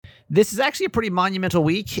This is actually a pretty monumental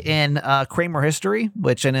week in Kramer history,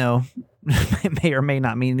 which I know may or may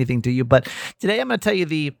not mean anything to you. But today I'm going to tell you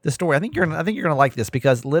the story. I think you're going to like this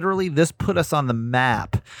because literally this put us on the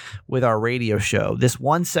map with our radio show. This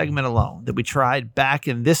one segment alone that we tried back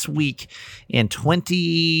in this week in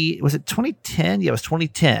 2010? Yeah, it was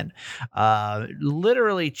 2010.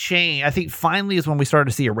 Literally changed. I think finally is when we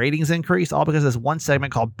started to see a ratings increase, all because of this one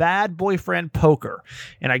segment called Bad Boyfriend Poker.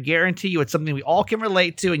 And I guarantee you it's something we all can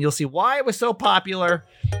relate to, and you'll see why it was so popular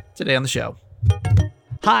today on the show.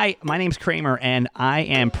 Hi, my name's Kramer, and I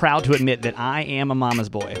am proud to admit that I am a mama's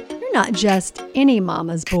boy. You're not just any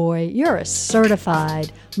mama's boy, you're a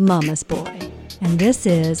certified mama's boy. And this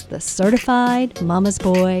is the Certified Mama's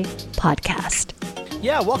Boy Podcast.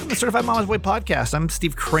 Yeah, welcome to Certified Mama's Boy Podcast. I'm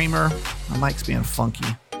Steve Kramer. My mic's being funky.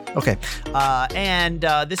 Okay, and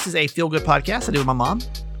this is a feel-good podcast I do with my mom.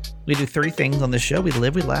 We do 30 things on this show. We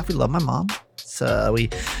live, we laugh, we love my mom. So we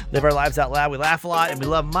live our lives out loud. We laugh a lot, and we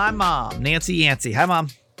love my mom, Nancy Yancey. Hi, Mom.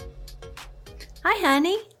 Hi,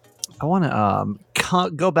 honey. I want to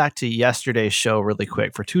go back to yesterday's show really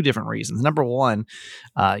quick for two different reasons. Number one,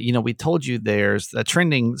 we told you there's a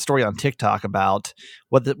trending story on TikTok about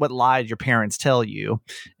what lies your parents tell you.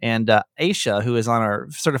 And Aisha, who is on our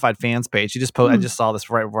certified fans page, she just posted. I just saw this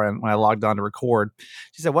right when I logged on to record.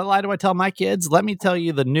 She said, "What lie do I tell my kids? Let me tell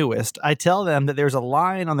you the newest. I tell them that there's a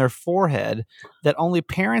line on their forehead that only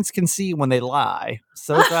parents can see when they lie.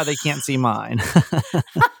 So glad they can't see mine."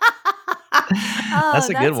 That's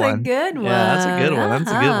a good one. Yeah, that's a good one.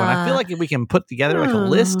 That's a good one. I feel like if we can put together like a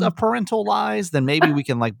list of parental lies, then maybe we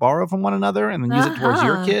can like borrow from one another and then use it towards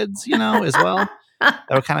your kids, as well. That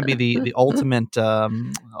would kind of be the ultimate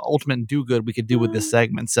do good we could do with this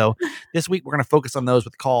segment. So this week we're going to focus on those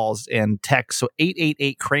with calls and texts. So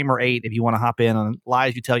 888 Kramer 8 if you want to hop in on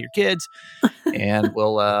lies you tell your kids, and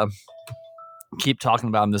we'll keep talking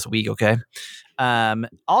about them this week. Okay.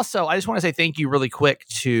 Also, I just want to say thank you really quick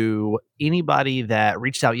to anybody that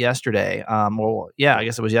reached out yesterday. I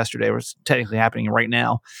guess it was yesterday. It was technically happening right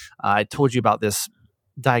now. I told you about this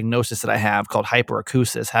diagnosis that I have called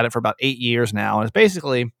hyperacusis. Had it for about 8 years now. And it's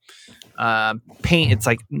basically pain. It's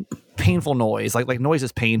like painful noise. Like noise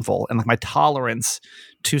is painful. And like my tolerance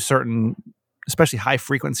to certain, especially high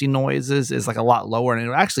frequency noises, is like a lot lower. And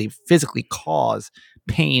it'll actually physically cause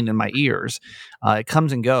pain in my ears. It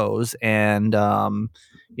comes and goes, and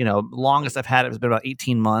longest I've had it has been about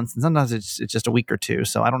 18 months, and sometimes it's just a week or two.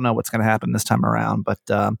 So I don't know what's going to happen this time around, but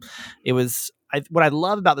what I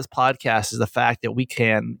love about this podcast is the fact that we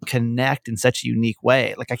can connect in such a unique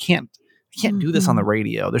way. Like I can't do this on the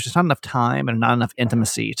radio. There's just not enough time and not enough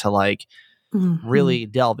intimacy to really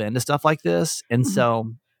delve into stuff like this. And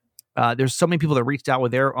so there's so many people that reached out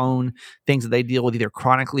with their own things that they deal with either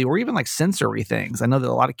chronically or even like sensory things. I know that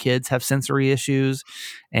a lot of kids have sensory issues,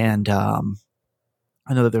 and I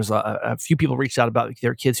know that there's a few people reached out about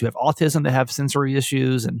their kids who have autism that have sensory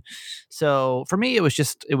issues. And so for me,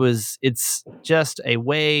 it's just a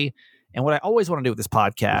way. And what I always want to do with this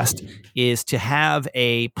podcast is to have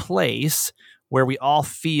a place where we all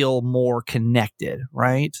feel more connected,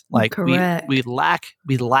 right? Like correct. we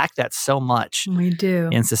lack that so much. We do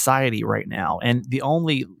in society right now, and the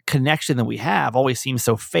only connection that we have always seems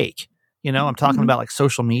so fake. I'm talking about like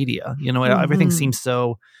social media. Everything seems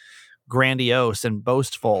so grandiose and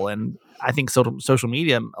boastful, and I think social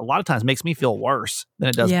media a lot of times makes me feel worse than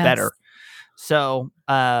it does better. So,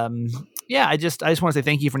 I just want to say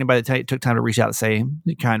thank you for anybody that took time to reach out and say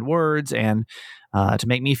kind words, and to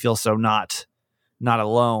make me feel so not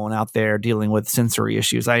alone out there dealing with sensory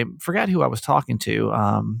issues. I forgot who I was talking to.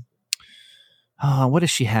 What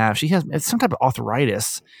does she have? She has some type of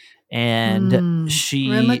arthritis, and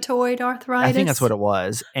rheumatoid arthritis. I think that's what it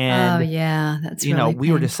was. And that's really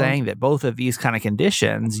we were just painful. saying that both of these kind of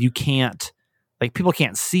conditions, you can't, like, people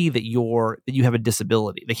can't see that you have a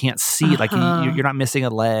disability. They can't see like you're not missing a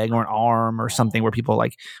leg or an arm or something where people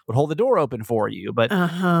like would hold the door open for you. But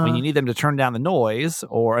when you need them to turn down the noise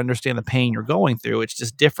or understand the pain you're going through, it's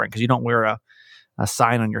just different because you don't wear a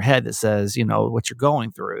sign on your head that says, what you're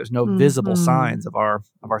going through. There's no visible signs of our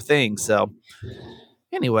things. So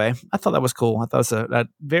anyway, I thought that was cool. I thought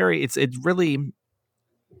it really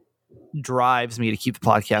drives me to keep the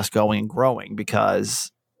podcast going and growing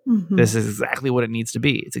because this is exactly what it needs to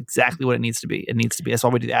be. It's exactly what it needs to be. It needs to be. That's why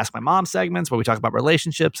we do the Ask My Mom segments where we talk about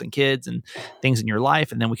relationships and kids and things in your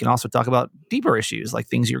life. And then we can also talk about deeper issues like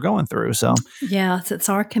things you're going through. So yes, it's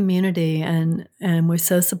our community and we're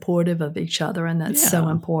so supportive of each other. And that's so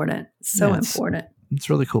important. Important. It's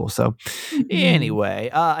really cool. So anyway,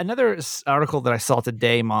 another article that I saw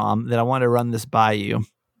today, Mom, that I want to run this by you.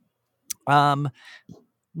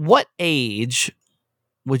 What age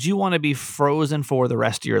would you want to be frozen for the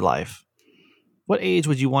rest of your life? What age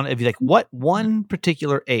would you want to be like? What one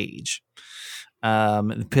particular age?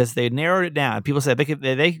 Because they narrowed it down. People said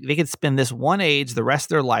they could spend this one age the rest of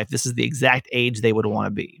their life. This is the exact age they would want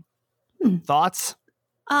to be. Thoughts?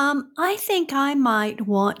 I think I might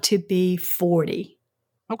want to be 40.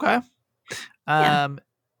 Okay.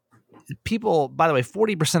 People, by the way,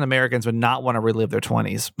 40% of Americans would not want to relive their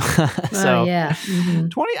 20s. So yeah.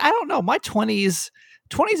 20, I don't know. My 20s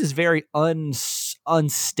is very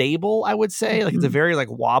unstable, I would say. Like it's a very like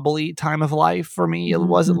wobbly time of life for me. It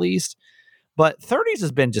was at least. But 30s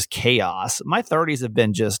has been just chaos. My 30s have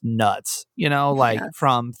been just nuts, like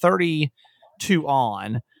from 32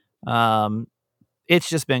 on. It's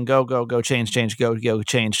just been go, change, go,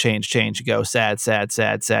 change, go, sad,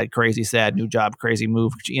 crazy, sad, new job, crazy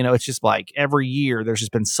move. It's just like every year there's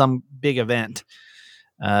just been some big event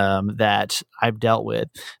that I've dealt with.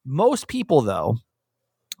 Most people, though,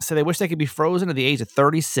 say they wish they could be frozen at the age of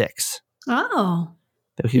 36. Oh.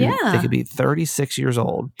 They could be 36 years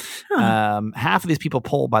old. Half of these people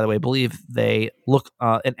polled, by the way, believe they look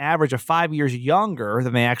an average of 5 years younger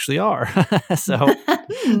than they actually are. So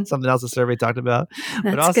something else the survey talked about.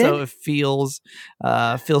 But also good. It feels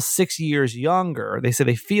 6 years younger. They say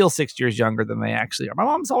they feel 6 years younger than they actually are. My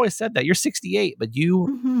mom's always said that. You're 68, but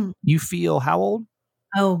you feel how old?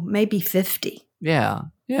 Oh, maybe 50. Yeah.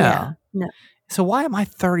 No. So why am I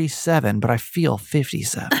 37, but I feel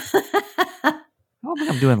 57? I don't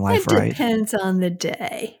think I'm doing life right. It depends on the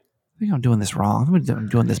day. I think I'm doing this wrong. I'm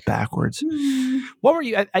doing this backwards. What were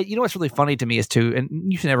you? You know what's really funny to me is and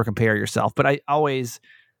you should never compare yourself, but I always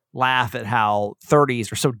laugh at how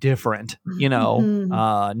 30s are so different, now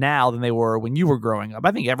than they were when you were growing up.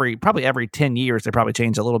 I think probably every 10 years they probably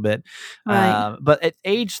changed a little bit. Right. But at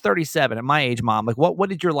age 37, at my age, Mom, like what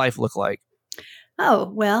did your life look like? Oh,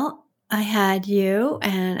 well, I had you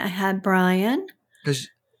and I had Brian.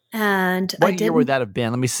 And what year would that have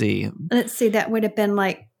been? Let me see. Let's see. That would have been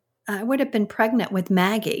I would have been pregnant with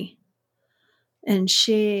Maggie. And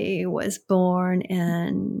she was born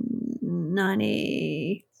in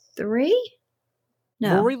 93?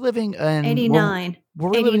 No. Were we living in 89? Were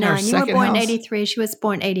we living in our second You were born house? in 83. She was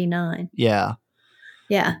born 89. Yeah.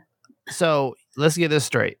 Yeah. So let's get this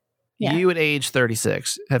straight. Yeah. You at age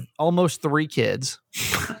 36 have almost 3 kids.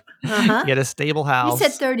 You had a stable house. You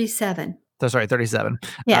said 37. Sorry, 37.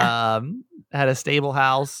 Yeah. Had a stable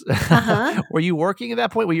house. Were you working at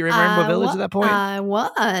that point? Were you in Rainbow Village at that point? I was.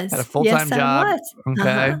 Had a full-time job. I was.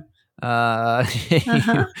 Okay.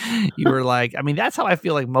 You were like, I mean, that's how I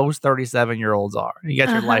feel like most 37-year-olds are. You got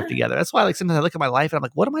your life together. That's why, like, sometimes I look at my life and I'm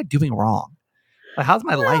like, what am I doing wrong? Like, how's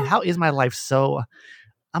my life? How is my life so?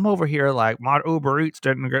 I'm over here like my Uber Eats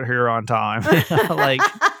didn't get here on time. Like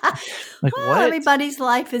what? Everybody's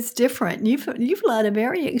life is different. You've led a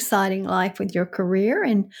very exciting life with your career,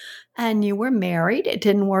 and you were married. It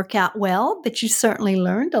didn't work out well, but you certainly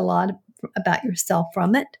learned a lot about yourself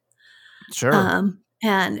from it. Sure.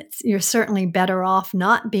 And you're certainly better off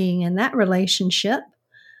not being in that relationship.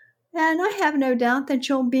 And I have no doubt that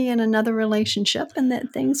you'll be in another relationship and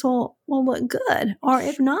that things will look good. Or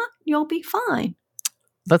if not, you'll be fine.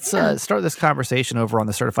 Let's start this conversation over on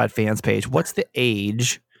the Certified Fans page. What's the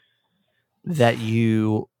age that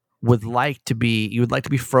you would like to be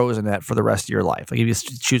frozen at for the rest of your life? Like if you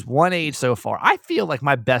choose one age so far, I feel like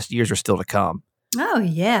my best years are still to come. Oh,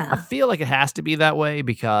 yeah. I feel like it has to be that way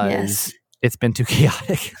because it's been too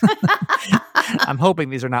chaotic. I'm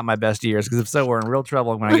hoping these are not my best years because if so, we're in real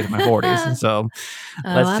trouble when I get to my 40s. And so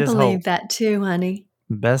let's just hope. I believe that too, honey.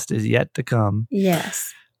 Best is yet to come.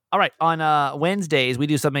 Yes. All right. On Wednesdays, we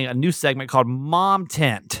do a new segment called Mom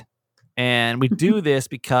Tent. And we do this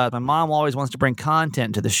because my mom always wants to bring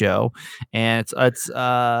content to the show. And it's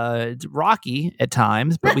rocky at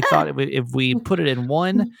times, but we thought if we put it in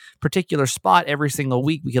one particular spot every single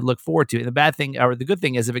week, we could look forward to it. And the good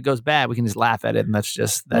thing is if it goes bad, we can just laugh at it. And that's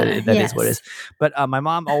just, that is what it is. But my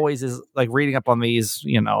mom always is like reading up on these,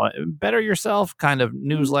 better yourself kind of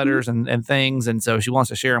newsletters and things. And so she wants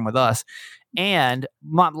to share them with us. And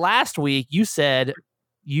Mom, last week you said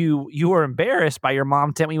you were embarrassed by your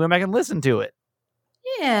mom tent when you went back and listened to it.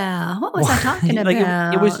 Yeah. What was I talking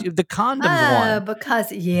about? It was the condoms one.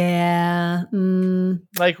 Because,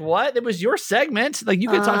 Like what? It was your segment. Like you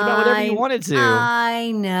could talk about whatever you wanted to.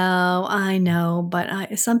 I know.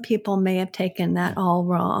 But some people may have taken that all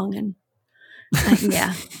wrong. And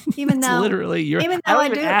yeah. Even though literally I don't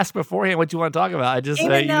even ask beforehand what you want to talk about. I just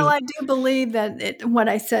I do believe that what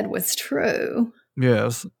I said was true.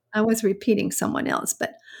 Yes. I was repeating someone else,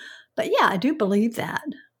 but yeah, I do believe that.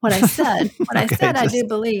 what I said. What I Okay, said, I just- do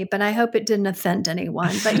believe, but I hope it didn't offend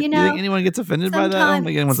anyone. But you You know, think anyone gets offended by that? I don't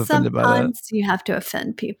think anyone's offended by that. sometimes you have to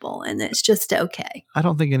offend people, and it's just okay. I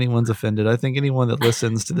don't think anyone's offended. I think anyone that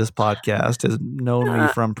listens to this podcast has known me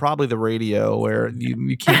from probably the radio, where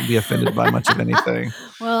you can't be offended by much of anything.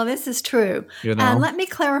 Well, this is true. You know? And let me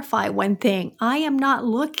clarify one thing. I am not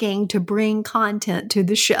looking to bring content to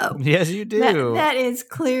the show. Yes, you do. That is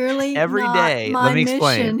clearly Every not day. my Let me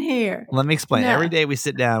explain. mission here. Let me explain. No. Every day we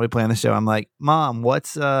sit down, we play on the show. I'm like, Mom,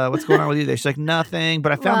 what's going on with you today? She's like, nothing.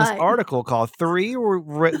 But I found this Right. article called 3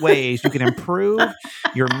 Ways You Can Improve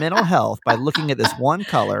Your Mental Health by Looking at This One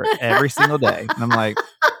Color Every Single Day. And I'm like,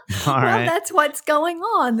 all Well, right. that's what's going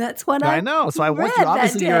on. That's what I know. So I want you, read that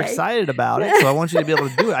obviously you're day. excited about it. So I want you to be able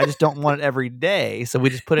to do it. I just don't want it every day. So we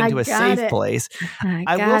just put it I into a got safe it. place.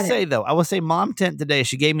 I got will it. say though, Mom Tent today,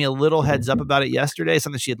 she gave me a little heads up about it yesterday,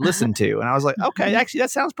 something she had listened to. And I was like, okay, actually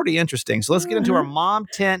that sounds pretty interesting. So let's get into our Mom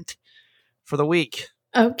Tent for the week.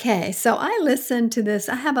 Okay, so I listened to this.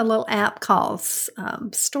 I have a little app called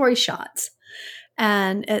Story Shots,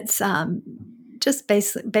 and it's just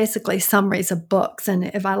basically summaries of books. And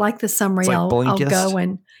if I like the summary, It's like I'll Blinkist? go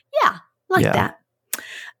and like Yeah.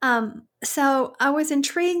 that. So I was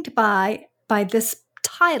intrigued by this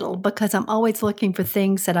title because I'm always looking for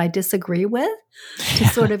things that I disagree with to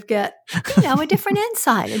sort of get a different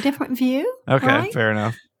insight, a different view. Okay, right? fair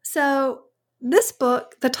enough. So this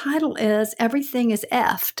book, the title is Everything is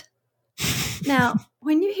Effed. Now,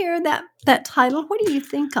 when you hear that title, what do you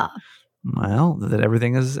think of? Well, that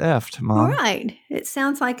everything is effed, Mom. Right. It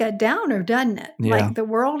sounds like a downer, doesn't it? Yeah. Like the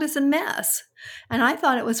world is a mess. And I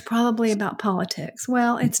thought it was probably about politics.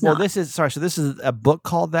 Well, it's Well, not. this is a book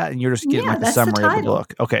called that, and you're just getting Yeah, like the that's the summary of the title.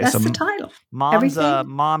 book. Okay, That's so the title. Mom's Everything-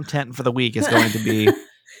 Mom Tent for the week is going to be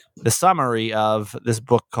the summary of this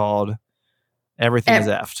book called Everything is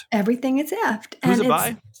Effed. Everything is Effed. Who's And it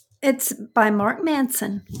by? It's by Mark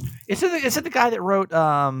Manson. Is it the guy that wrote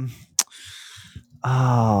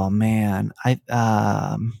oh man,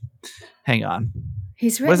 hang on.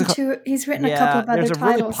 He's What is written it he's written a couple of other there's a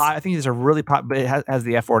titles. really I think there's a really but it has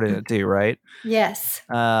the F word in it too, right? Yes.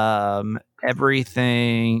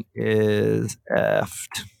 Everything is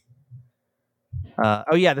effed.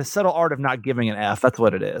 The subtle art of not giving an F. That's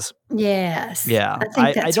what it is. Yes. Yeah, I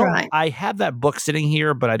think that's don't. right. I have that book sitting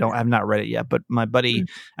here, but I've not read it yet. But my buddy,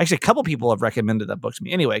 actually, a couple people have recommended that book to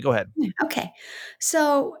me. Anyway, go ahead. Okay.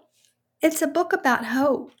 So it's a book about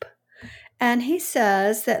hope. And he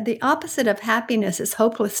says that the opposite of happiness is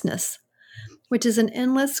hopelessness, which is an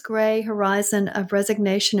endless gray horizon of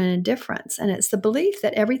resignation and indifference. And it's the belief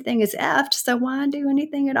that everything is effed, so why do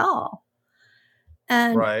anything at all?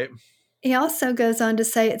 And Right. he also goes on to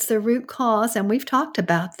say it's the root cause, and we've talked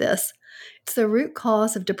about this, it's the root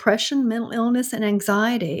cause of depression, mental illness, and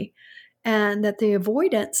anxiety, and that the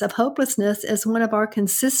avoidance of hopelessness is one of our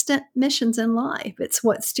consistent missions in life. It's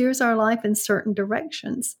what steers our life in certain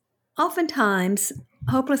directions. Oftentimes,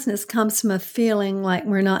 hopelessness comes from a feeling like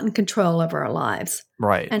we're not in control of our lives,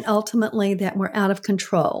 Right. and ultimately that we're out of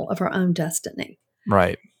control of our own destiny.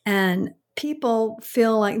 Right. And people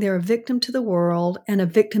feel like they're a victim to the world and a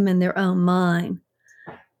victim in their own mind.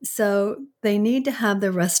 So they need to have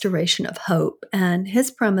the restoration of hope. And his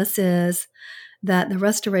premise is that the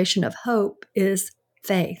restoration of hope is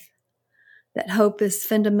faith, that hope is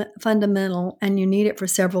fundamental, and you need it for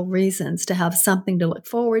several reasons: to have something to look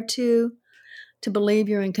forward to believe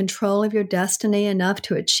you're in control of your destiny enough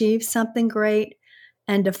to achieve something great,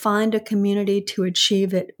 and to find a community to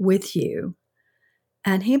achieve it with you.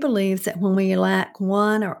 And he believes that when we lack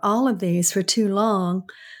one or all of these for too long,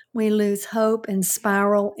 we lose hope and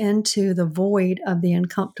spiral into the void of the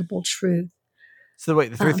uncomfortable truth. So wait,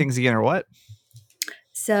 the three things again are what?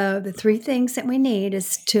 So the three things that we need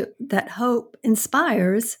that hope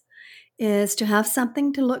inspires is to have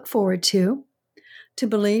something to look forward to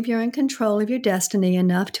believe you're in control of your destiny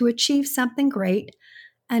enough to achieve something great,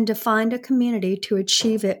 and to find a community to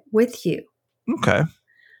achieve it with you. Okay.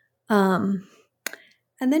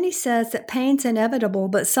 And then he says that pain's inevitable,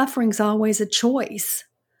 but suffering's always a choice.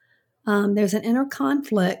 There's an inner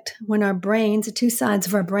conflict when our brains, the two sides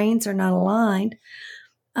of our brains, are not aligned.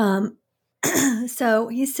 So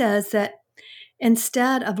he says that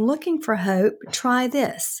instead of looking for hope, try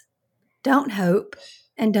this. Don't hope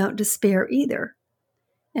and don't despair either.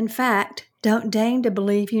 In fact, don't deign to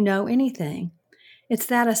believe you know anything. It's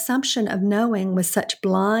that assumption of knowing with such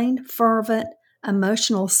blind, fervent,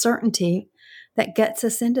 emotional certainty that gets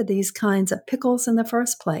us into these kinds of pickles in the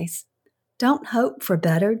first place. Don't hope for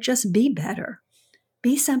better, just be better.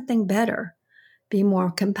 Be something better. Be more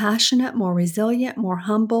compassionate, more resilient, more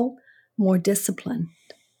humble, more disciplined.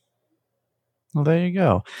 Well, there you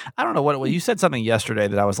go. I don't know what you said something yesterday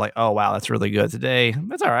that I was like, oh wow, that's really good. Today,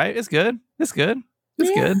 that's all right. It's good. It's good. It's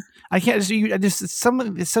good. I can't just it's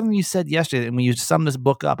something you said yesterday, and when you summed this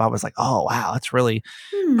book up, I was like, oh wow, that's really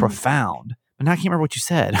profound. But now I can't remember what you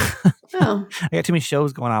said. Oh. I got too many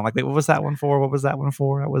shows going on. Like, wait, what was that one for? What was that one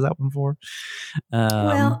for? What was that one for?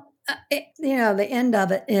 The end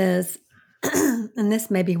of it is, and this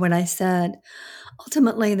may be what I said,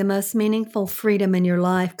 ultimately, the most meaningful freedom in your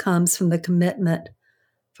life comes from the commitment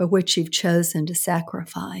for which you've chosen to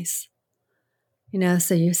sacrifice.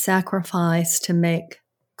 So you sacrifice to make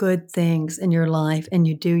good things in your life, and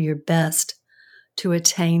you do your best to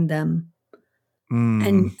attain them.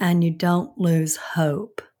 And you don't lose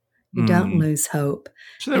hope. You don't lose hope.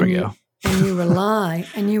 So there we go. And you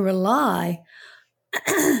rely.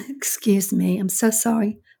 Excuse me. I'm so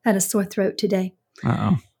sorry. I had a sore throat today.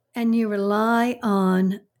 Uh-oh. And you rely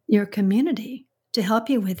on your community to help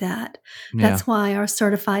you with that. Yeah. That's why our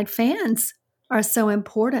certified fans are so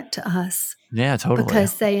important to us. Yeah, totally.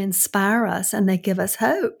 Because they inspire us and they give us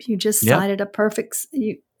hope. You just cited a perfect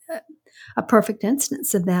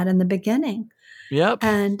instance of that in the beginning. Yep.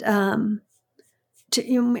 And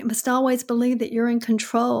you must always believe that you're in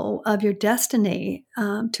control of your destiny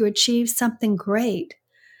to achieve something great,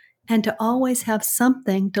 and to always have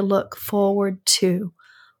something to look forward to.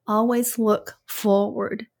 Always look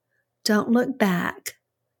forward. Don't look back.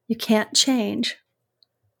 You can't change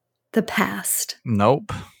the past.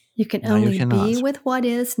 Nope. You can only be with what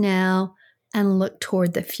is now and look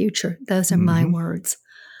toward the future. Those are my words.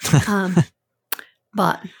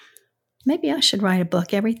 But maybe I should write a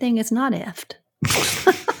book. Everything is not ifed.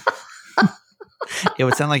 It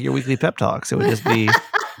would sound like your weekly pep talks. It would just be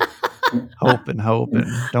hope and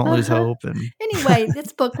don't lose hope. And anyway,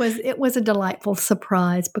 this book was a delightful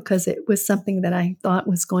surprise because it was something that I thought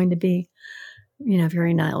was going to be,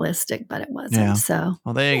 very nihilistic, but it wasn't. Yeah. So,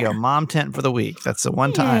 well, there you go. Mom tent for the week. That's the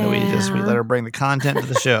one time we let her bring the content to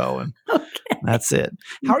the show, and that's it.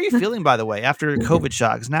 How are you feeling, by the way, after COVID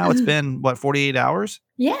shocks? Now it's been 48 hours?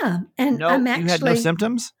 Yeah, and you had no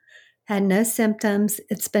symptoms. Had no symptoms.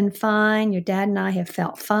 It's been fine. Your dad and I have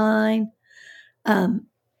felt fine. I'm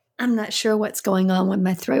not sure what's going on with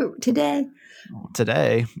my throat today.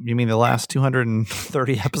 Today? You mean the last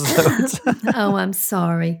 230 episodes? Oh, I'm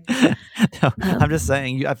sorry. No, I'm just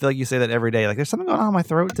saying, I feel like you say that every day. Like, there's something going on in my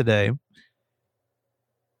throat today.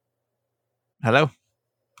 Hello?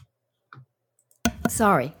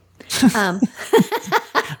 Sorry.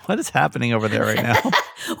 What is happening over there right now?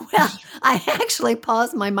 Well, I actually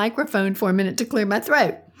paused my microphone for a minute to clear my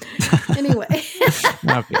throat. Anyway.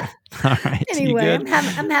 Okay. All right. Anyway,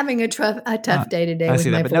 I'm having a tough day today. I with see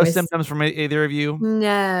that, my but voice. no symptoms from either of you?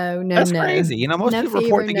 No. That's crazy. Most no people fever,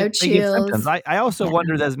 report they no get chills. symptoms. I also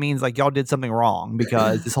wonder that means like y'all did something wrong,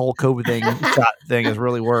 because this whole COVID shot thing is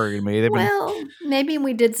really worrying me. Well, maybe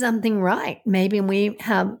we did something right. Maybe we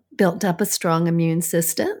have built up a strong immune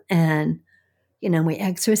system, and we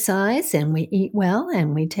exercise and we eat well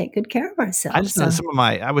and we take good care of ourselves. I just know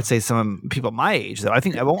some people my age, though. I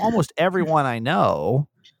think almost everyone I know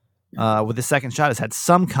with the second shot has had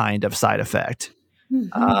some kind of side effect.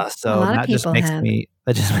 So that just makes me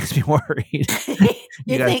worried.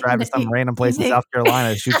 You guys drive to some random place in South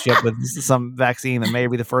Carolina, shoot you up with some vaccine that may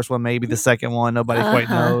be the first one, maybe the second one. Nobody quite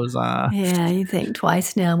knows. Yeah, you think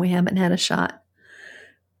twice now. We haven't had a shot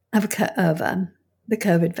of the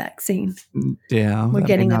COVID vaccine. Yeah, we're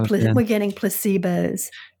getting placebos.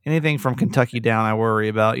 Anything from Kentucky down, I worry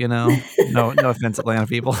about. No offense, Atlanta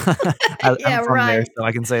people. I'm from there, so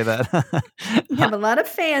I can say that. You have a lot of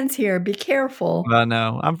fans here. Be careful.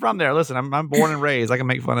 No, I'm from there. Listen, I'm born and raised. I can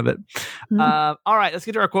make fun of it. All right, let's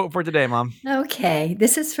get to our quote for today, Mom. Okay,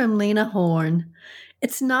 this is from Lena Horne.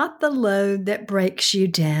 It's not the load that breaks you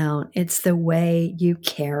down; it's the way you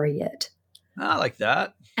carry it. I like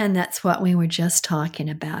that. And that's what we were just talking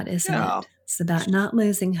about, isn't it? It's about not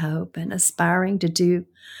losing hope and aspiring to do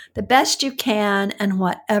the best you can in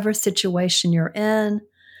whatever situation you're in.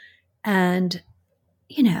 And,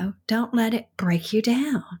 don't let it break you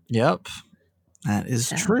down. Yep. That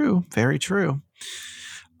is true. Very true.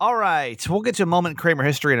 All right. We'll get to a moment in Kramer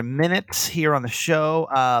history in a minute here on the show.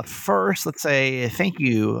 First, let's say thank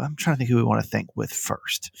you. I'm trying to think who we want to thank with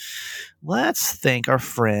first. Let's thank our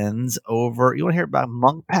friends over. You want to hear about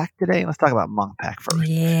Munk Pack today? Let's talk about Munk Pack first.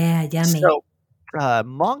 Yeah, yummy. So,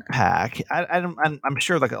 Munk Pack, I'm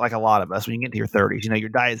sure like a lot of us, when you get to your 30s, your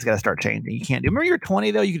diet's got to start changing. You can't do. Remember, you're 20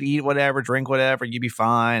 though. You could eat whatever, drink whatever, you'd be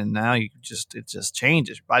fine. And now it just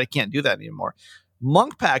changes. Your body can't do that anymore.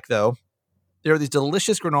 Munk Pack though there are these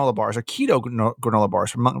delicious granola bars, or keto granola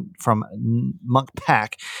bars from Monk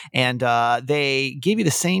Pack, and they give you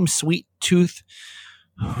the same sweet tooth.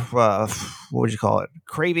 What would you call it?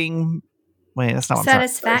 Craving. Wait, that's not what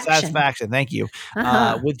Satisfaction. Satisfaction. Thank you.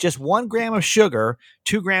 With just 1 gram of sugar,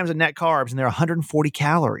 2 grams of net carbs, and they're 140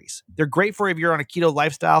 calories. They're great for if you're on a keto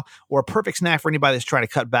lifestyle, or a perfect snack for anybody that's trying to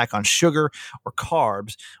cut back on sugar or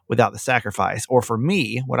carbs without the sacrifice. Or for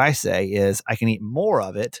me, what I say is I can eat more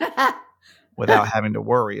of it without having to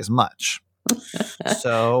worry as much.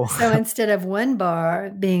 So instead of 1 bar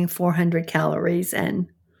being 400 calories and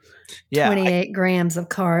 28 grams of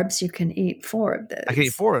carbs, you can eat 4 of those. I can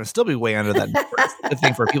eat 4 and still be way under that number. It's a good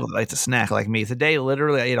thing for people that like to snack like me. Today,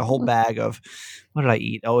 literally, I ate a whole bag of, what did I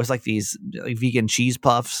eat? Oh, it was like these vegan cheese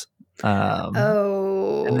puffs.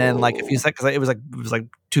 And then like a few seconds, it was like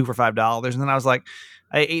 2 for $5. And then I was like,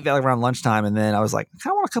 I ate that around lunchtime, and then I was like, I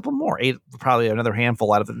kind of want a couple more. Ate probably another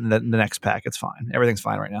handful out of the next pack. It's fine. Everything's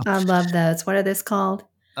fine right now. I love those. What are those called?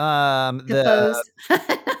 Hippos.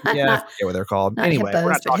 Yeah, I forget what they're called. Anyway, hippos,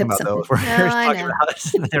 we're not talking about those. We're talking about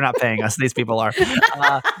us. They're not paying us. These people are.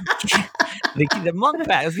 The Monk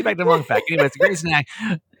Pack. Let's get back to Monk Pack. Anyway, it's a great snack.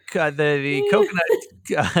 The coconut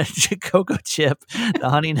cocoa chip, the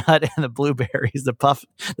honey nut, and the blueberries. The puff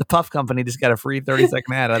company just got a free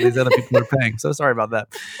 30-second ad out of these other people who are paying. So sorry about that.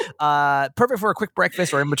 Perfect for a quick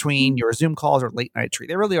breakfast or in between your Zoom calls or late night treat.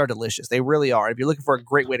 They really are delicious. They really are. If you're looking for a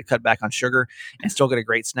great way to cut back on sugar and still get a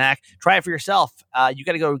great snack, try it for yourself. You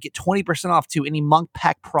got to go get 20% off to any Monk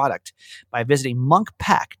Pack product by visiting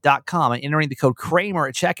monkpack.com and entering the code Kramer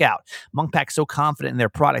at checkout. Monk Pack's so confident in their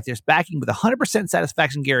product. There's backing with 100%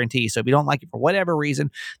 satisfaction guarantee. So if you don't like it for whatever reason,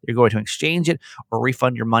 they're going to exchange it or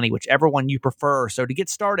refund your money, whichever one you prefer. So to get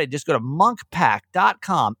started, just go to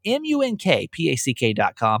monkpack.com,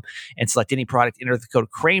 monkpack.com, and select any product. Enter the code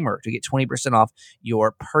Kramer to get 20% off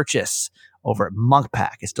your purchase over at Monk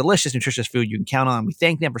Pack. It's delicious, nutritious food you can count on. We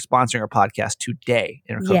thank them for sponsoring our podcast today.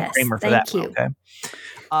 Enter code Kramer for that one,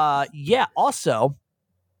 okay? Also,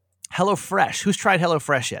 HelloFresh. Who's tried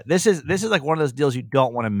HelloFresh yet? This is like one of those deals you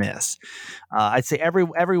don't want to miss. I'd say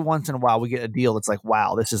every once in a while we get a deal that's like,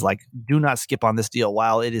 wow, this is like, do not skip on this deal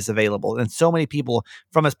while it is available. And so many people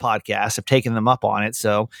from this podcast have taken them up on it.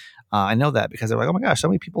 So I know that because they're like, oh my gosh, so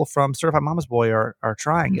many people from Certified Mama's Boy are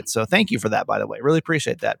trying it. So thank you for that, by the way. Really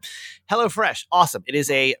appreciate that. HelloFresh, awesome. It is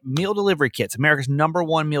a meal delivery kit. It's America's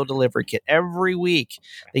 #1 meal delivery kit. Every week,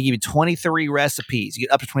 they give you 23 recipes. You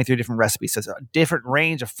get up to 23 different recipes. So it's a different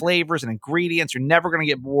range of flavors and ingredients. You're never going to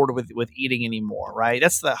get bored with eating anymore, right?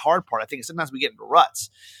 That's the hard part. I think sometimes we get into ruts.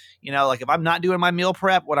 You know, like if I'm not doing my meal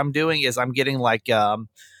prep, what I'm doing is I'm getting like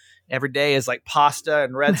every day is like pasta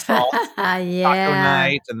and red salt, taco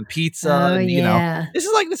night, and pizza. You know, this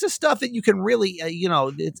is stuff that you can really,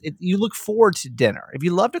 you look forward to dinner. If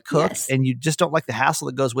you love to cook and you just don't like the hassle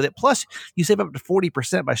that goes with it, plus you save up to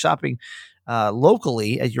 40% by shopping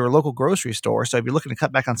locally at your local grocery store. So if you're looking to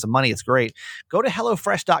cut back on some money, it's great. Go to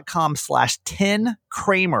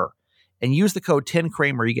HelloFresh.com/10Kramer and use the code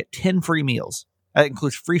 10Kramer. You get 10 free meals. That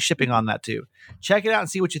includes free shipping on that too. Check it out and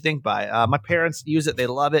see what you think by it. My parents use it. They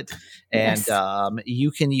love it. And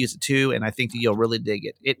you can use it too. And I think that you'll really dig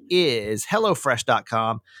it. It is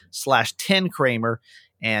HelloFresh.com/10Kramer.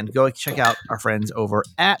 And go check out our friends over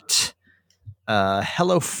at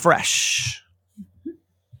HelloFresh.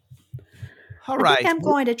 All right. I think I'm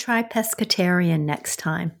going to try pescatarian next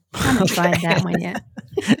time. I haven't tried that one yet.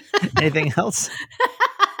 Anything else?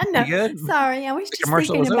 No, you good? Sorry, I was just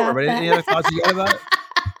commercial thinking was about over, but that. any other thoughts you got about it?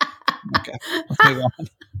 Okay, let's move on.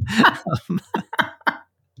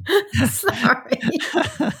 Sorry.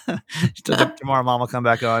 Tomorrow, Mom will come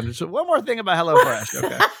back on. Just one more thing about HelloFresh.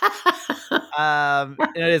 Okay.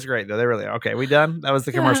 It is great though. They really are. Okay, we done? That was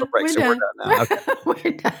the commercial break, so we're done now. Okay,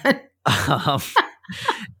 we're done.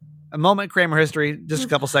 A moment, Kramer history, just a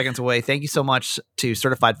couple seconds away. Thank you so much to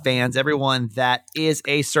certified fans, everyone that is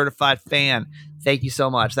a certified fan. Thank you so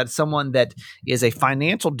much. That's someone that is a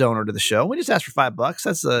financial donor to the show. We just asked for $5.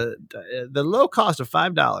 That's the low cost of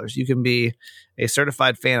 $5. You can be a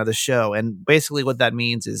certified fan of the show, and basically what that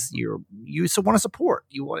means is you want to support.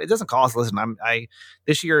 It doesn't cost. Listen,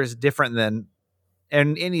 this year is different than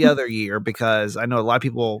any other year because I know a lot of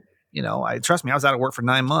people. Trust me, I was out of work for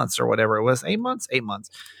 9 months or whatever it was. 8 months.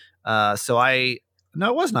 No,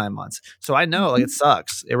 it was 9 months. So I know it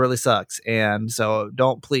sucks. It really sucks. And so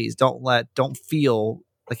don't feel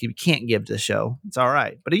like you can't give to the show. It's all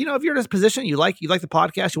right. But if you're in this position, you like the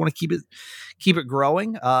podcast, you want to keep it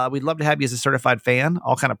growing. We'd love to have you as a certified fan,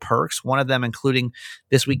 all kind of perks. One of them, including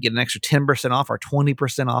this week, get an extra 10% off our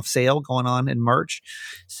 20% off sale going on in merch.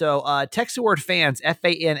 So text the word fans,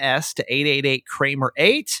 FANS to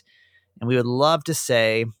 888-KRAMER8. and we would love to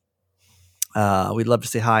say. We'd love to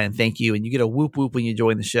say hi and thank you, and you get a whoop whoop when you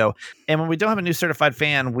join the show. And when we don't have a new certified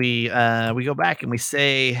fan, we go back and we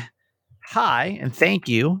say hi and thank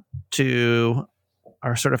you to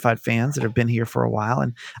our certified fans that have been here for a while.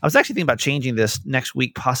 And I was actually thinking about changing this next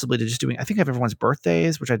week, possibly to just doing, I think I have everyone's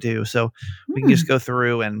birthdays, which I do. So we can just go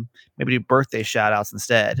through and maybe do birthday shout outs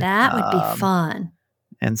instead. That would be fun.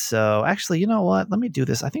 And so actually, you know what? Let me do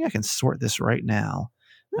this. I think I can sort this right now.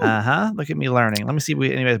 Look at me learning. Let me see if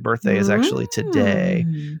anybody's birthday is actually today.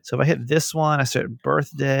 So if I hit this one, I sort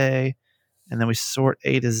birthday, and then we sort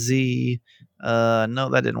A to Z. No,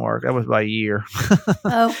 that didn't work. That was by year.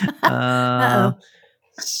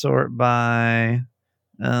 Sort by.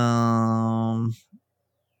 I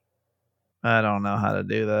don't know how to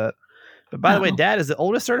do that. But by the way, Dad is the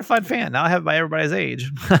oldest certified fan. Now I have it by everybody's age.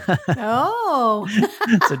 Oh.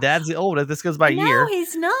 So Dad's the oldest. This goes by year. No,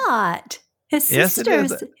 he's not. His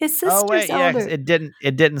sister's older. Yeah, it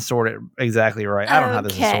didn't sort it exactly right. I don't know how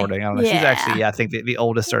this is sorting. I don't know. She's actually, I think the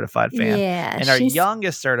oldest certified fan. Yeah. And our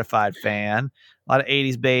youngest certified fan, a lot of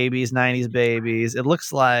 80s babies, 90s babies. It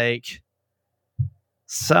looks like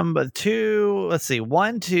let's see,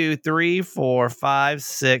 1, 2, 3, 4, 5,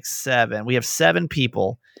 6, 7. We have 7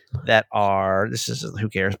 people that are, this is, who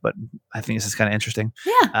cares, but I think this is kind of interesting.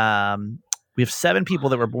 Yeah. We have 7 people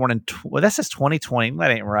that were born in, that says 2020.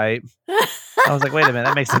 That ain't right. I was like, wait a minute,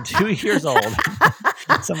 that makes them 2 years old.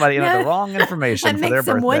 Somebody entered the wrong information for their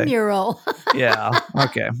birthday. That makes them 1-year-old. Yeah.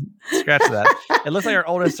 Okay. Scratch that. It looks like our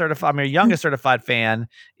youngest certified fan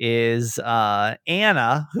is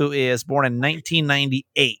Anna, who is born in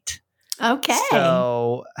 1998. Okay.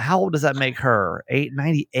 So how old does that make her?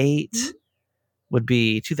 98 would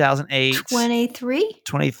be 2008.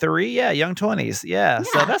 23? Yeah, young 20s. Yeah.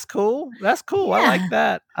 So that's cool. That's cool. Yeah.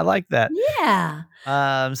 I like that. Yeah.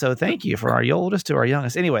 So thank you for our oldest to our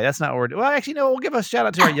youngest. Anyway, that's not what we're doing. Well, actually, no, we'll give a shout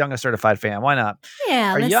out to our youngest certified fan. Why not?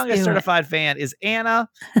 Yeah. Our youngest certified fan is Anna.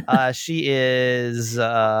 She is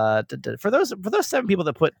for those 7 people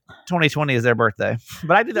that put 2020 as their birthday.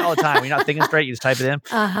 But I do that all the time. When you're not thinking straight, you just type it in.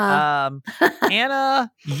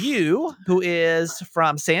 Anna Yu, who is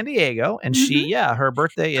from San Diego, and her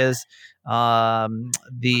birthday is I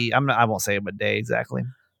won't say what day exactly.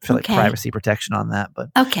 I feel like privacy protection on that, but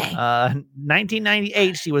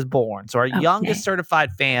 1998 she was born. So our youngest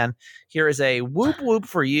certified fan, here is a whoop whoop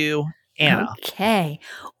for you, Anna. Okay,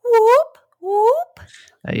 whoop whoop.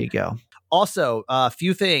 There you go. Also, a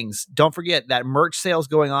few things. Don't forget that merch sales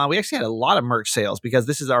going on. We actually had a lot of merch sales because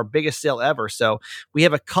this is our biggest sale ever. So we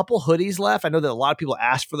have a couple hoodies left. I know that a lot of people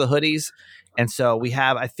asked for the hoodies. And so we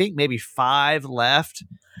have, I think, maybe 5 left.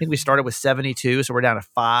 I think we started with 72, so we're down to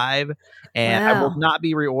 5. And I will not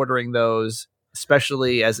be reordering those,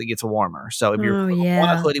 especially as it gets warmer. So if you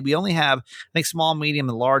want a hoodie, we only have, I think, small, medium,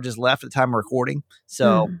 and large is left at the time of recording.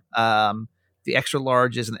 So the extra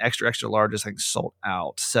larges and the extra larges, I think, sold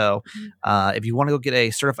out. So if you want to go get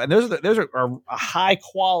a certified, and those are a high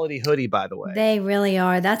quality hoodie, by the way. They really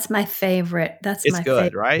are. That's my favorite. It's my good,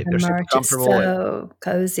 favorite. Right? They're super comfortable. It's so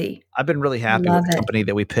cozy. I've been really happy with the company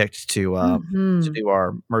that we picked to do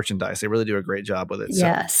our merchandise. They really do a great job with it.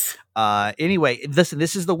 Yes. So, anyway, listen,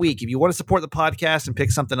 this is the week. If you want to support the podcast and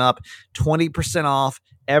pick something up, 20% off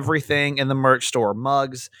everything in the merch store.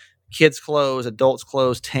 Mugs, kids' clothes, adults'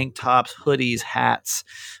 clothes, tank tops, hoodies, hats.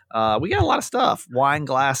 We got a lot of stuff. Wine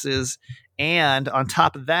glasses. And on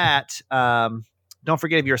top of that, don't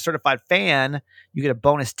forget, if you're a certified fan, you get a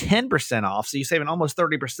bonus 10% off. So you're saving almost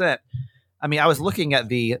 30%. I mean, I was looking at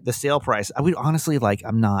the sale price. I would honestly, we're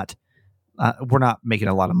not making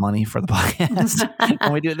a lot of money for the podcast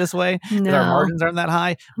when we do it this way. No. Our margins aren't that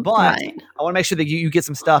high. But I want to make sure that you get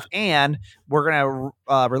some stuff. And we're going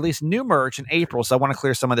to release new merch in April. So I want to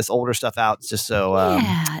clear some of this older stuff out just so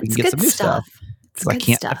we can get some new stuff. Because I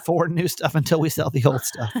can't afford new stuff until we sell the old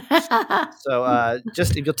stuff. So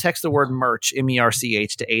just if you'll text the word merch,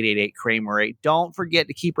 MERCH, to 888-KRAMER8. Don't forget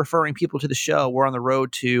to keep referring people to the show. We're on the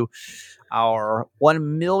road to our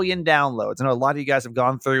 1 million downloads. I know a lot of you guys have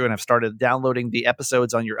gone through and have started downloading the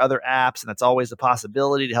episodes on your other apps, and that's always a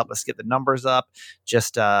possibility to help us get the numbers up.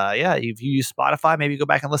 Just, if you use Spotify, maybe go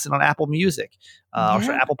back and listen on Apple Music or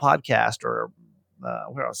Apple Podcast or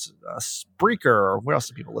where else? Spreaker, or where else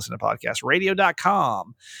do people listen to podcasts?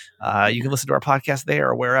 Radio.com. You can listen to our podcast there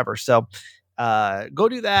or wherever. So go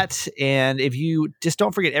do that. And if you just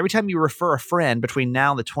don't forget, every time you refer a friend between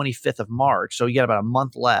now and the 25th of March, so you got about a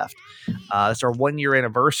month left. That's our 1-year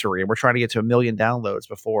anniversary, and we're trying to get to 1 million downloads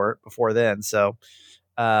before then. So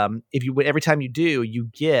every time you do, you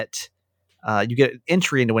get an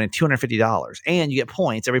entry into winning $250, and you get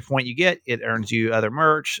points. Every point you get, it earns you other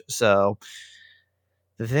merch. So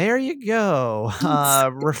There you go.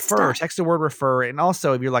 Refer. Text the word refer. And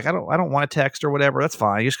also, if you're like, I don't want to text or whatever, that's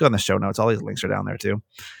fine. You just go in the show notes. All these links are down there too.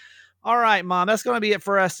 All right, Mom, that's going to be it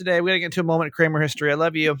for us today. We're going to get into a moment of Kramer history. I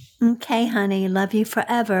love you. Okay, honey. Love you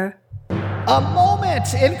forever. A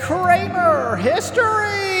moment in Kramer history.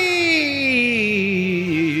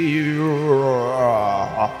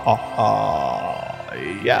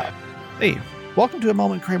 Yeah. Hey, welcome to a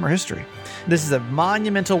moment in Kramer history. This is a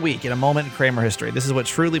monumental week in a moment in Kramer history. This is what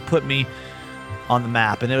truly put me on the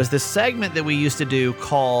map. And it was this segment that we used to do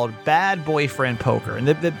called Bad Boyfriend Poker. And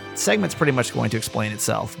the segment's pretty much going to explain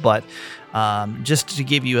itself. But just to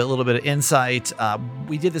give you a little bit of insight,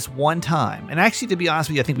 we did this one time. And actually, to be honest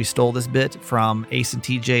with you, I think we stole this bit from Ace and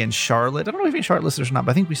TJ and Charlotte. I don't know if any Charlotte listeners or not,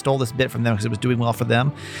 but I think we stole this bit from them because it was doing well for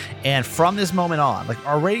them. And from this moment on, like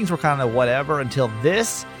our ratings were kind of whatever until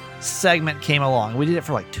this segment came along. We did it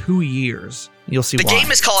for like 2 years. You'll see why. The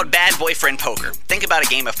game is called Bad Boyfriend Poker. Think about a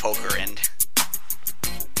game of poker, and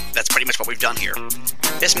that's pretty much what we've done here.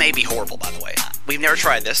 This may be horrible, by the way. We've never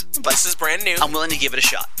tried this, but this is brand new. I'm willing to give it a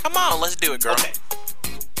shot. Come on, let's do it, girl. Okay.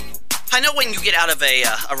 I know when you get out of a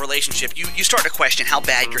relationship, you start to question how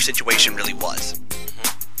bad your situation really was.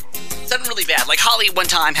 It's not really bad. Like Holly one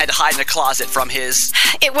time had to hide in a closet from his...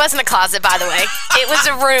 It wasn't a closet, by the way. It was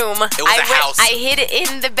a room. It was a house. I hid it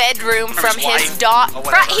in the bedroom from his wife? daughter.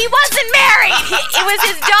 He wasn't married. It was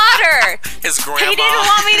his daughter. His grandma. He didn't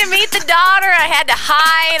want me to meet the daughter. I had to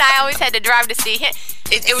hide. I always had to drive to see him.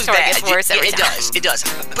 It was Story bad. gets worse every time. It does.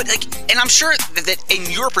 But like, and I'm sure that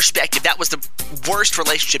in your perspective, that was the worst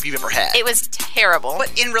relationship you've ever had. It was terrible.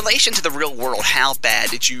 But in relation to the real world, how bad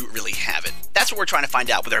did you really have it? That's what we're trying to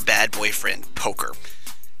find out with our Bad Boyfriend Poker.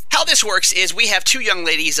 How this works is we have two young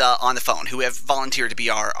ladies on the phone who have volunteered to be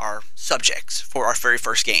our subjects for our very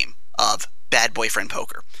first game of Bad Boyfriend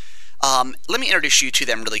Poker. Let me introduce you to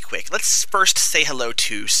them really quick. Let's first say hello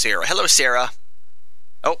to Sarah. Hello, Sarah.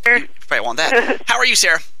 Oh, you probably want that. How are you,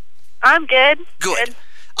 Sarah? I'm good. Good.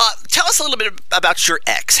 Tell us a little bit about your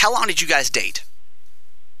ex. How long did you guys date?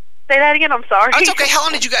 Say that again. I'm sorry. Oh, it's okay. How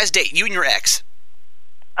long did you guys date? You and your ex?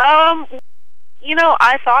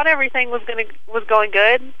 I thought everything was going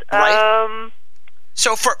good. Right.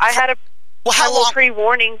 So I had a how long?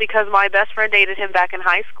 pre-warning because my best friend dated him back in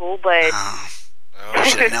high school, but I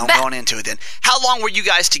should have known going into it then. How long were you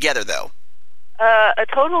guys together though? a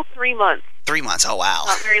total 3 months. 3 months. Oh wow.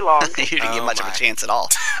 Not very long. You didn't get much of a chance at all.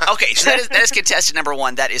 Okay, so that is contestant number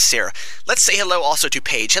 1. That is Sarah. Let's say hello also to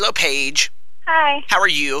Paige. Hello, Paige. Hi. How are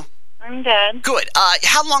you? I'm good. Good.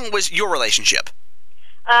 How long was your relationship?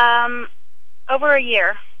 Over a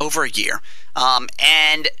year. Over a year.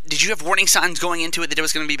 And did you have warning signs going into it that it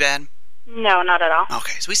was going to be bad? No, not at all.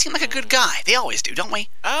 Okay, so we seem like a good guy. They always do, don't we?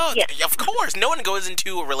 Oh, yeah. Of course. No one goes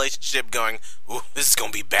into a relationship going, ooh, this is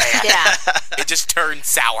going to be bad. Yeah. It just turns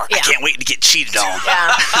sour. Yeah. I can't wait to get cheated on.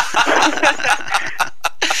 Yeah.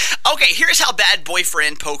 Okay, here's how Bad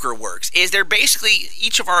Boyfriend Poker works. Is they're basically,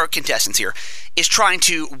 each of our contestants here is trying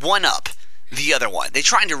to one-up the other one. They're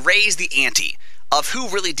trying to raise the ante of who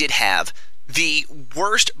really did have the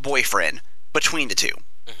worst boyfriend between the two.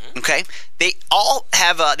 Okay? They all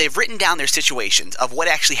have, they've written down their situations of what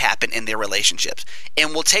actually happened in their relationships.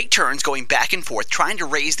 And will take turns going back and forth trying to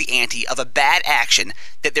raise the ante of a bad action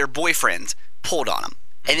that their boyfriends pulled on them.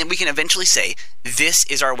 And then we can eventually say, this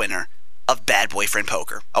is our winner of Bad Boyfriend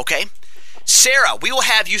Poker. Okay? Sarah, we will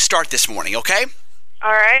have you start this morning, okay?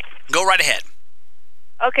 All right. Go right ahead.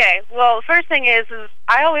 Okay. Well, the first thing is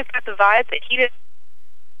I always got the vibe that he didn't.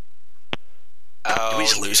 Did we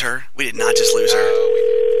just lose her? We did not just lose her.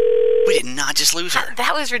 We did not just lose her.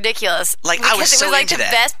 That was ridiculous. Like, because I was so it was like into the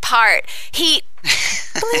that. best part. He.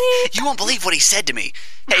 You won't believe what he said to me.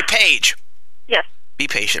 Hey, Paige. Yes. Be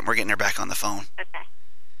patient. We're getting her back on the phone. Okay.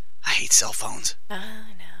 I hate cell phones. I know.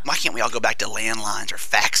 Why can't we all go back to landlines or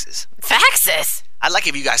faxes? Faxes. I'd like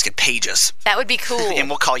if you guys could page us. That would be cool. And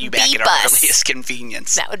we'll call you back Beep at our us. earliest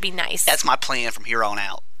convenience. That would be nice. That's my plan from here on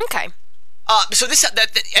out. Okay. So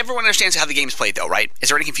that everyone understands how the game's played, though, right? Is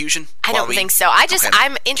there any confusion? I don't think so. Okay.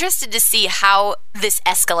 I'm interested to see how this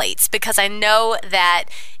escalates because I know that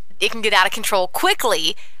it can get out of control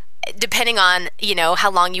quickly depending on,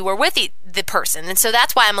 how long you were with the person. And so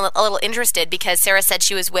that's why I'm a little interested because Sarah said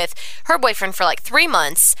she was with her boyfriend for like 3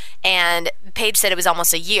 months and Paige said it was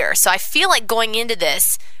almost a year. So I feel like going into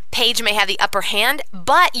this, Paige may have the upper hand,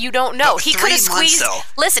 but you don't know. He could have squeezed.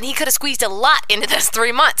 Listen, he could have squeezed a lot into those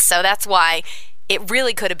 3 months. So that's why it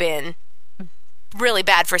really could have been really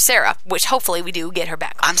bad for Sarah, which hopefully we do get her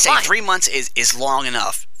back on I'm the saying line. 3 months is long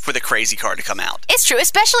enough for the crazy card to come out. It's true,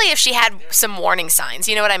 especially if she had some warning signs.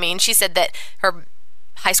 You know what I mean? She said that her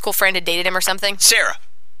high school friend had dated him or something. Sarah.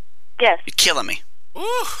 Yes. You're killing me.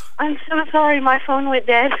 Ooh. I'm so sorry. My phone went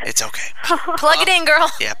dead. It's okay. Plug it in, girl.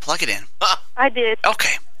 Yeah, plug it in. I did.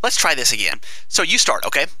 Okay, let's try this again. So you start,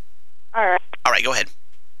 okay? All right. All right, go ahead.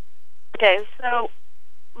 Okay, so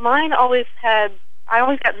I always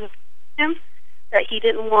got this from him that he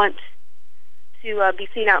didn't want to be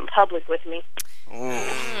seen out in public with me.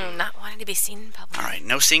 Ooh. Not wanting to be seen in public. All right,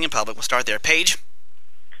 no seeing in public. We'll start there. Paige?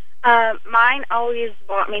 Mine always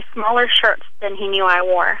bought me smaller shirts than he knew I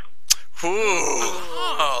wore. Ooh.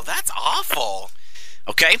 Oh, that's awful.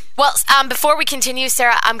 Okay. Well, before we continue,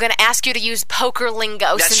 Sarah, I'm going to ask you to use poker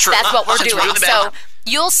lingo That's since true. that's what we're Since we're doing. doing the So bad-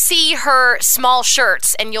 you'll see her small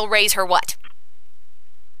shirts, and you'll raise her what?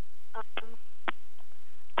 Well,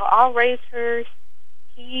 I'll raise her.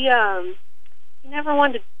 He never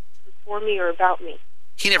wanted to do for me or about me.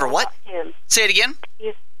 He never what? Him. Say it again.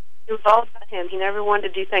 It was all about him. He never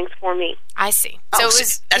wanted to do things for me. I see. Oh, So it see,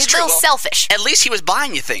 was that's a true. little Well, selfish. At least he was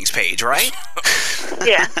buying you things, Paige, right?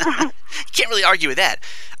 Yeah. Can't really argue with that.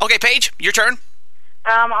 Okay, Paige, your turn.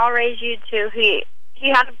 I'll raise you to. He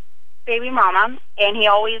had a baby mama, and he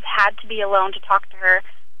always had to be alone to talk to her,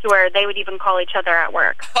 to where they would even call each other at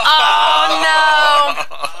work. Oh, no.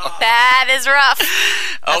 That is rough.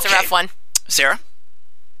 That's Okay. a rough one. Sarah?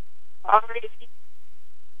 I'll raise you.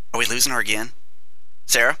 Are we losing her again?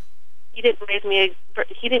 Sarah? He didn't give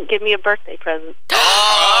me a birthday present.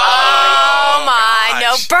 Oh, my. gosh.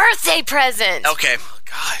 No birthday present. Okay. Oh,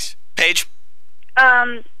 gosh. Paige?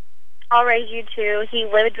 I'll raise you to. He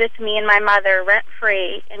lived with me and my mother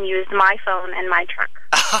rent-free and used my phone and my truck.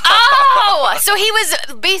 Oh, so he was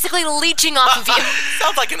basically leeching off of you.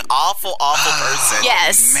 Sounds like an awful, awful person.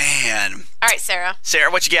 Yes. Man. All right, Sarah.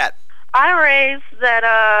 Sarah, what you got? I raised that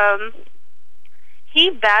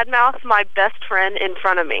he badmouthed my best friend in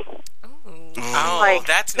front of me. Oh, Like,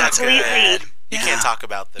 that's not completely. good. You Yeah. can't talk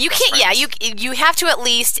about this. You can't. Yeah, you have to at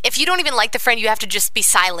least. If you don't even like the friend, you have to just be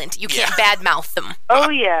silent. You can't badmouth them. Oh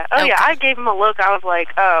yeah. Okay. I gave him a look. I was like,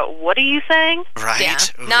 what are you saying? Right? Yeah,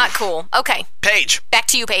 Ooh. not cool. Okay, Paige? back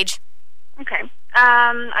to you, Paige. Okay.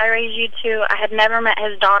 I raised you to. I had never met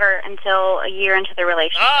his daughter until a year into the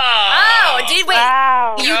relationship. Oh, did wait?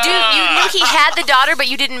 Wow. You knew he had the daughter, but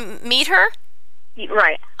you didn't meet her.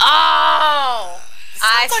 Right. Oh,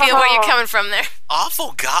 I feel where you're coming from there.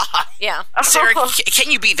 Awful guy. Yeah, Sarah,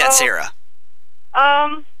 can you beat that, Sarah?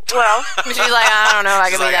 Well, she's like, I don't know if I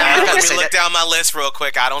can be Like, that. gonna let say me look that- down my list real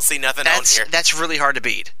quick. I don't see nothing on here. That's really hard to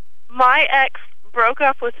beat. my ex broke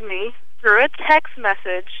up with me through a text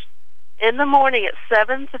message in the morning at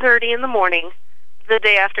 7:30 in the morning, the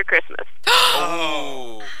day after Christmas.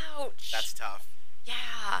 Oh, Ouch. that's tough.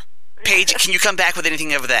 Yeah. Paige, can you come back with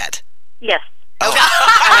anything of that? Yes. Paige ain't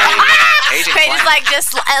Paige is playing. like,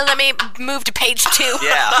 just let me move to page 2.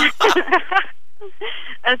 Yeah.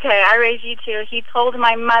 Okay, I raised you to. He told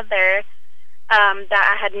my mother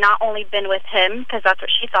that I had not only been with him, because that's what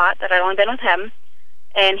she thought, that I'd only been with him,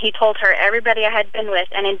 and he told her everybody I had been with,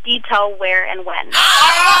 and in detail where and when.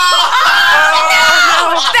 Oh,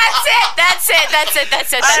 no. That's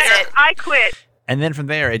it. I quit. And then from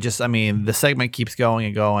there, it just, I mean, the segment keeps going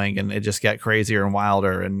and going, and it just got crazier and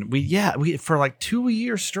wilder. And we for like 2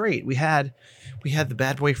 years straight, we had the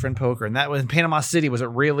Bad Boyfriend Poker, and that was in Panama City. Was it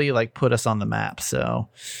really like put us on the map? So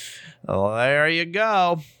there you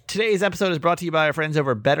go. Today's episode is brought to you by our friends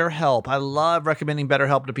over at BetterHelp. I love recommending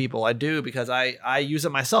BetterHelp to people. I do, because I use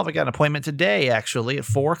it myself. I got an appointment today, actually, at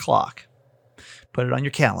 4:00. Put it on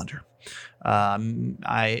your calendar.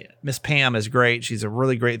 Miss Pam is great. She's a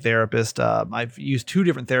really great therapist. I've used 2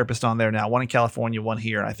 different therapists on there now, one in California, one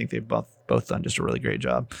here. And I think they've both done just a really great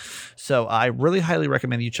job. So I really highly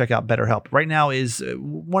recommend you check out BetterHelp. Right now is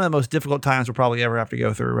one of the most difficult times we'll probably ever have to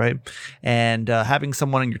go through, right? And having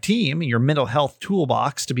someone on your team, your mental health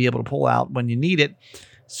toolbox to be able to pull out when you need it,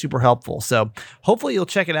 super helpful. So hopefully you'll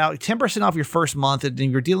check it out. 10% off your first month. And if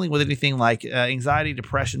you're dealing with anything like anxiety,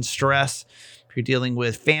 depression, stress, if you're dealing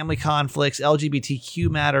with family conflicts, LGBTQ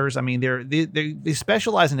matters, I mean, they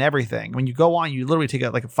specialize in everything. When you go on, you literally take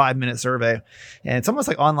like a 5-minute survey, and it's almost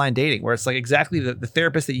like online dating, where it's like exactly the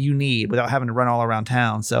therapist that you need without having to run all around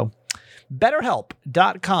town. So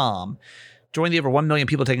BetterHelp.com. Join the over 1 million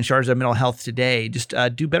people taking charge of their mental health today. Just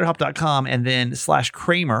do BetterHelp.com and then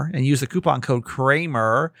 /Kramer and use the coupon code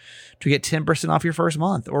Kramer to get 10% off your first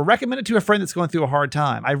month, or recommend it to a friend that's going through a hard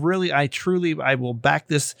time. I will back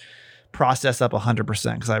this process up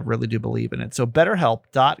 100% because I really do believe in it. So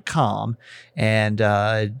BetterHelp.com and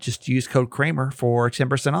just use code Kramer for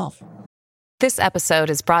 10% off. This episode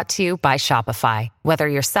is brought to you by Shopify. Whether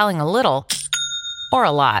you're selling a little or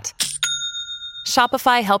a lot,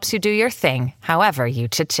 Shopify helps you do your thing, however you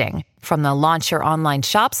cha-ching. From the launch your online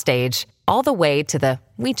shop stage all the way to the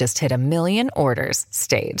we just hit 1 million orders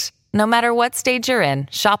stage. No matter what stage you're in,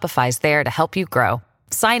 Shopify's there to help you grow.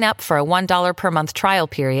 Sign up for a $1 per month trial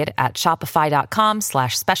period at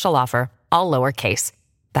shopify.com/special offer, all lowercase.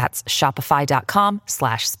 That's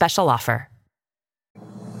shopify.com/special offer.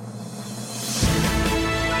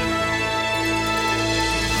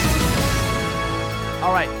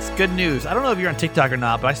 All right, it's good news. I don't know if you're on TikTok or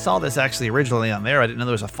not, but I saw this actually originally on there. I didn't know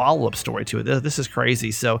there was a follow-up story to it. This is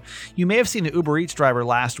crazy. So you may have seen the Uber Eats driver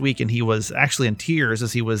last week, and he was actually in tears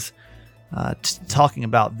as he was talking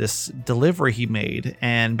about this delivery he made.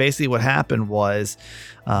 And basically what happened was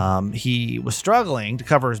he was struggling to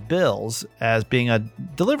cover his bills as being a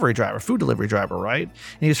delivery driver, food delivery driver, right?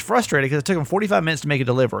 And he was frustrated because it took him 45 minutes to make a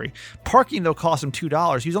delivery. Parking, though, cost him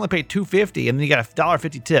 $2. He was only paid $2.50, and then he got a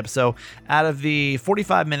 $1.50 tip. So out of the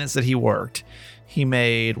 45 minutes that he worked, he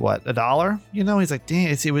made what, $1? You know, he's like,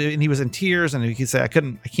 damn, and he was in tears, and he said, I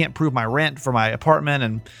can't prove my rent for my apartment,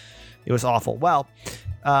 and it was awful. Well,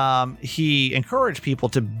 he encouraged people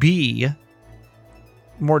to be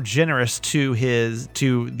more generous to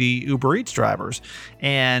the Uber Eats drivers.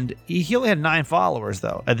 And he only had 9 followers,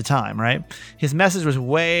 though, at the time, right? His message was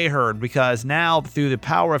way heard because now, through the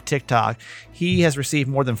power of TikTok, he has received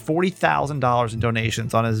more than $40,000 in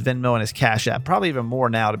donations on his Venmo and his Cash App. Probably even more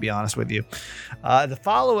now, to be honest with you. The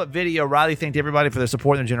follow-up video, Riley thanked everybody for their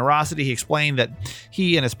support and their generosity. He explained that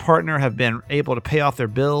he and his partner have been able to pay off their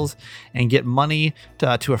bills and get money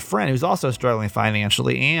to a friend who's also struggling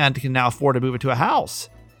financially and can now afford to move into a house.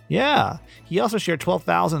 Yeah. He also shared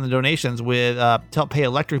 $12,000 in the donations with to help pay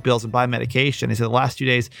electric bills and buy medication. He said the last 2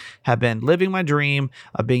 days have been living my dream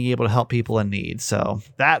of being able to help people in need. So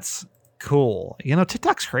that's cool. You know,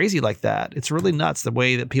 TikTok's crazy like that. It's really nuts the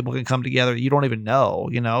way that people can come together. You don't even know,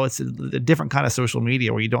 you know, it's a different kind of social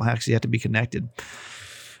media where you don't actually have to be connected.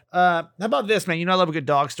 How about this, man? You know, I love a good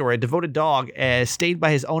dog story. A devoted dog stayed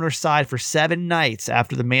by his owner's side for 7 nights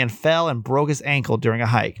after the man fell and broke his ankle during a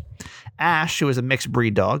hike. Ash, who is a mixed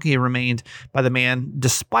breed dog, he remained by the man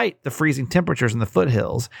despite the freezing temperatures in the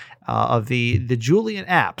foothills of the Julian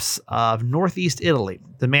Alps of northeast Italy.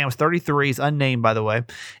 The man was 33, he's unnamed, by the way,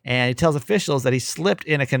 and he tells officials that he slipped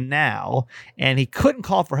in a canal and he couldn't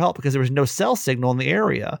call for help because there was no cell signal in the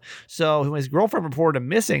area. So when his girlfriend reported him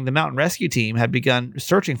missing, the mountain rescue team had begun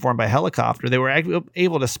searching for him by helicopter. They were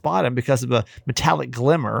able to spot him because of a metallic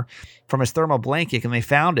glimmer from his thermal blanket, and they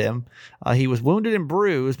found him. He was wounded and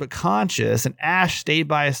bruised, but conscious, and Ash stayed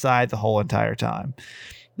by his side the whole entire time.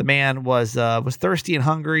 The man was thirsty and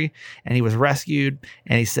hungry, and he was rescued,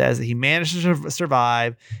 and he says that he managed to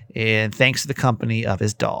survive, and thanks to the company of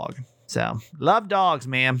his dog. So, love dogs,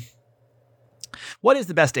 man. What is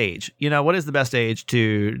the best age? You know, what is the best age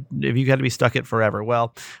to, if you had to be stuck it forever?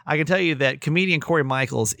 Well, I can tell you that comedian Corey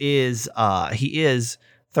Michaels is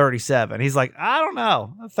 37. He's like, I don't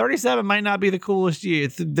know. 37 might not be the coolest year.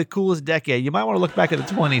 It's the coolest decade. You might want to look back at the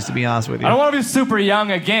 20s, to be honest with you. I don't want to be super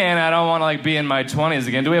young again. I don't want to be in my 20s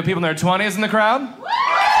again. Do we have people in their 20s in the crowd?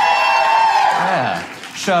 Yeah.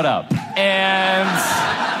 Shut up. And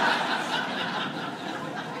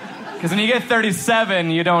because when you get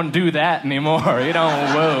 37, you don't do that anymore. You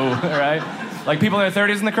don't woo, right? Like people in their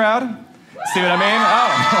 30s in the crowd? See what I mean?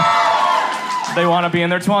 Oh. They want to be in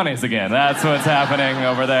their 20s again. That's what's happening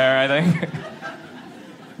over there, I think.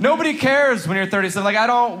 Nobody cares when you're 37. Like, I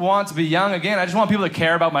don't want to be young again. I just want people to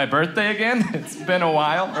care about my birthday again. It's been a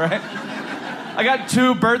while, right? I got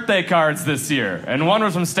 2 birthday cards this year, and one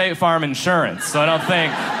was from State Farm Insurance, so I don't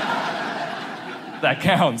think that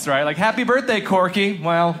counts, right? Like, happy birthday, Corky.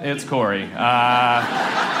 Well, it's Corey.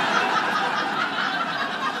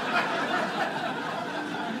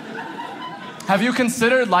 Have you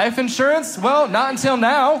considered life insurance? Well, not until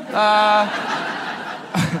now.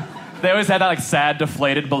 They always had that like sad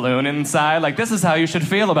deflated balloon inside. Like, this is how you should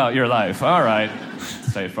feel about your life. All right.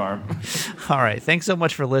 State Farm. All right. Thanks so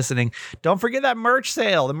much for listening. Don't forget that merch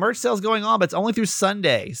sale. The merch sale is going on, but it's only through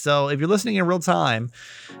Sunday. So if you're listening in real time,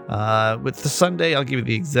 with the Sunday, I'll give you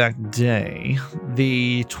the exact day.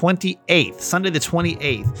 The 28th, Sunday the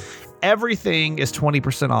 28th. Everything is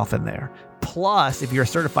 20% off in there. Plus, if you're a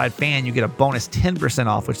certified fan, you get a bonus 10%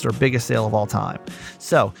 off, which is our biggest sale of all time.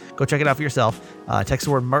 So go check it out for yourself. Text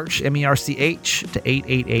the word merch, MERCH, to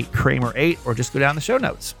 888-KRAMER8, or just go down the show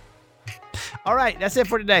notes. All right, that's it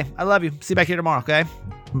for today. I love you. See you back here tomorrow, okay?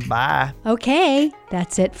 Bye. Okay,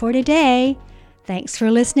 that's it for today. Thanks for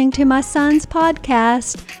listening to my son's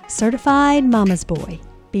podcast, Certified Mama's Boy.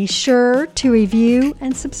 Be sure to review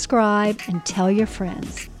and subscribe and tell your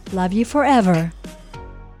friends. Love you forever.